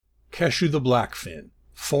Keshu the Blackfin,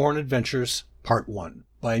 Foreign Adventures, Part 1,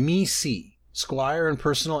 by me C, Squire and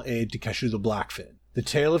personal aide to Keshu the Blackfin, the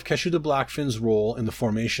tale of Keshu the Blackfin's role in the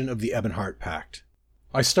formation of the Ebonheart Pact.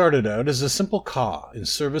 I started out as a simple Ka in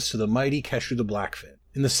service to the mighty Keshu the Blackfin.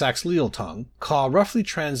 In the Saxleal tongue, Ka roughly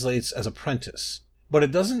translates as apprentice, but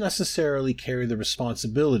it doesn't necessarily carry the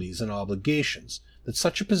responsibilities and obligations that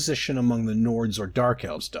such a position among the Nords or Dark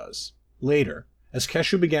Elves does. Later, as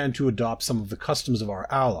Keshu began to adopt some of the customs of our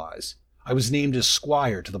allies, I was named as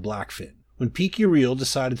Squire to the Blackfin. When Piki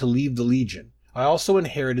decided to leave the Legion, I also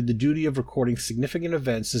inherited the duty of recording significant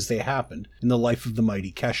events as they happened in the life of the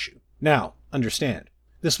mighty Keshu. Now, understand,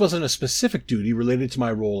 this wasn't a specific duty related to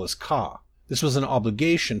my role as Ka. This was an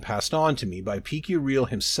obligation passed on to me by Piki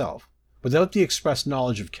himself, without the express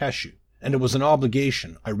knowledge of Keshu, and it was an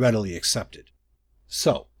obligation I readily accepted.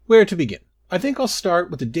 So, where to begin? I think I'll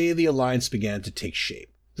start with the day the Alliance began to take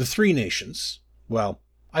shape. The three nations, well,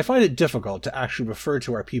 I find it difficult to actually refer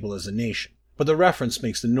to our people as a nation, but the reference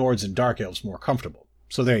makes the Nords and Dark Elves more comfortable,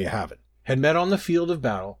 so there you have it, had met on the field of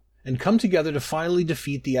battle and come together to finally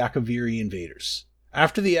defeat the Akaviri invaders.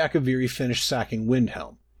 After the Akaviri finished sacking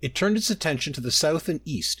Windhelm, it turned its attention to the south and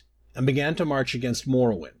east and began to march against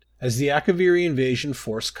Morrowind. As the Akaviri invasion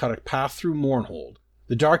force cut a path through Mournhold,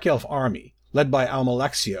 the Dark Elf army, led by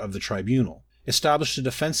Almalexia of the Tribunal, established a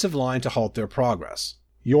defensive line to halt their progress.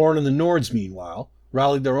 Yorn and the Nords, meanwhile,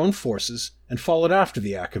 rallied their own forces and followed after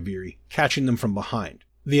the Akaviri, catching them from behind.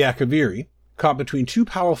 The Akaviri, caught between two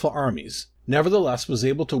powerful armies, nevertheless was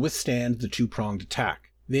able to withstand the two-pronged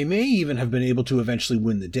attack. They may even have been able to eventually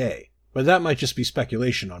win the day, but that might just be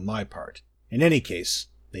speculation on my part. In any case,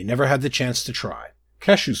 they never had the chance to try.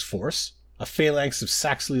 Keshu's force, a phalanx of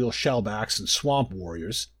Saxleal shellbacks and swamp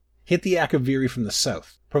warriors, hit the Akaviri from the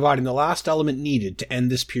south, providing the last element needed to end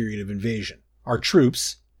this period of invasion. Our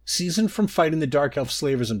troops, seasoned from fighting the Dark Elf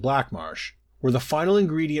slavers in Blackmarsh, were the final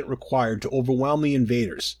ingredient required to overwhelm the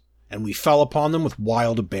invaders, and we fell upon them with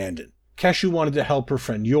wild abandon. Keshu wanted to help her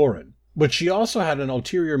friend Yoren, but she also had an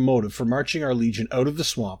ulterior motive for marching our legion out of the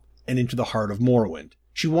swamp and into the heart of Morrowind.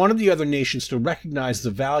 She wanted the other nations to recognize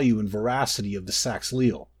the value and veracity of the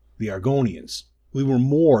Saxleal, the Argonians. We were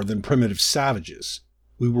more than primitive savages.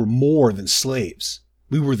 We were more than slaves.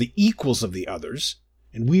 We were the equals of the others,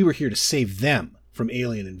 and we were here to save them from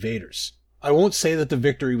alien invaders. I won't say that the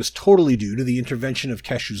victory was totally due to the intervention of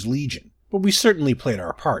Keshu's legion, but we certainly played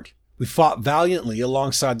our part. We fought valiantly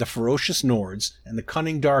alongside the ferocious Nords and the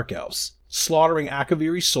cunning Dark Elves, slaughtering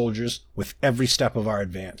Akaviri soldiers with every step of our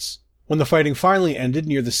advance. When the fighting finally ended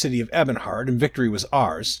near the city of Ebonheart and victory was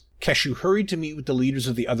ours, Keshu hurried to meet with the leaders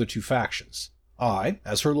of the other two factions. I,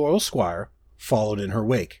 as her loyal squire, followed in her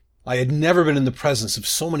wake. I had never been in the presence of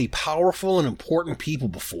so many powerful and important people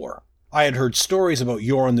before. I had heard stories about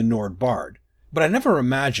Yoren the Nord Bard, but I never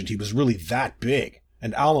imagined he was really that big,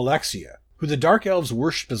 and Almalexia, who the Dark Elves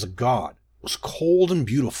worshipped as a god, was cold and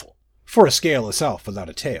beautiful, for a scaleless elf without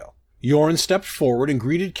a tail. Yoren stepped forward and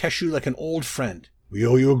greeted Keshu like an old friend. "We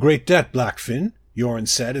owe you a great debt, Blackfin," Yoren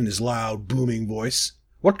said in his loud, booming voice.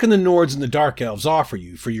 "What can the Nords and the Dark Elves offer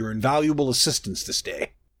you for your invaluable assistance this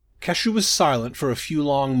day?" Keshu was silent for a few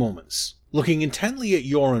long moments, looking intently at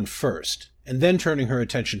Yoren first, and then turning her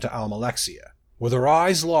attention to Almalexia. With her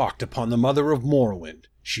eyes locked upon the mother of Morrowind,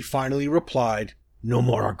 she finally replied, "No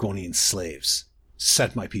more Argonian slaves.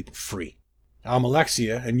 Set my people free."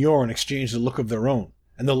 Almalexia and Yoren exchanged a look of their own,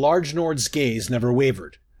 and the large Nord's gaze never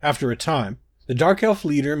wavered. After a time, the Dark Elf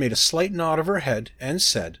leader made a slight nod of her head and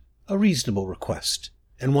said, "A reasonable request,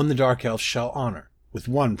 and one the Dark Elves shall honor, with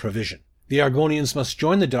one provision. The Argonians must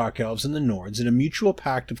join the Dark Elves and the Nords in a mutual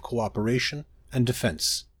pact of cooperation and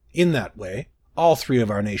defense. In that way, all three of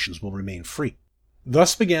our nations will remain free."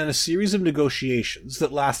 Thus began a series of negotiations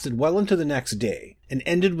that lasted well into the next day and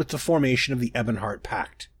ended with the formation of the Ebonheart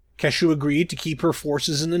Pact. Keshu agreed to keep her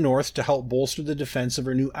forces in the north to help bolster the defense of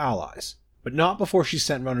her new allies, but not before she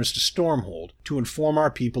sent runners to Stormhold to inform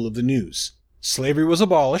our people of the news. Slavery was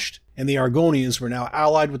abolished, and the Argonians were now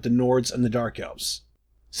allied with the Nords and the Dark Elves.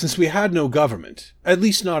 Since we had no government, at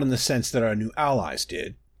least not in the sense that our new allies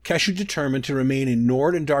did, Keshu determined to remain in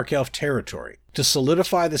Nord and Dark Elf territory to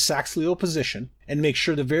solidify the Saxleal position and make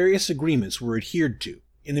sure the various agreements were adhered to.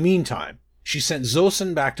 In the meantime, she sent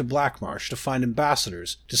Zosan back to Blackmarsh to find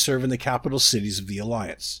ambassadors to serve in the capital cities of the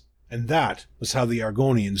Alliance. And that was how the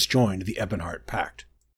Argonians joined the Ebonheart Pact.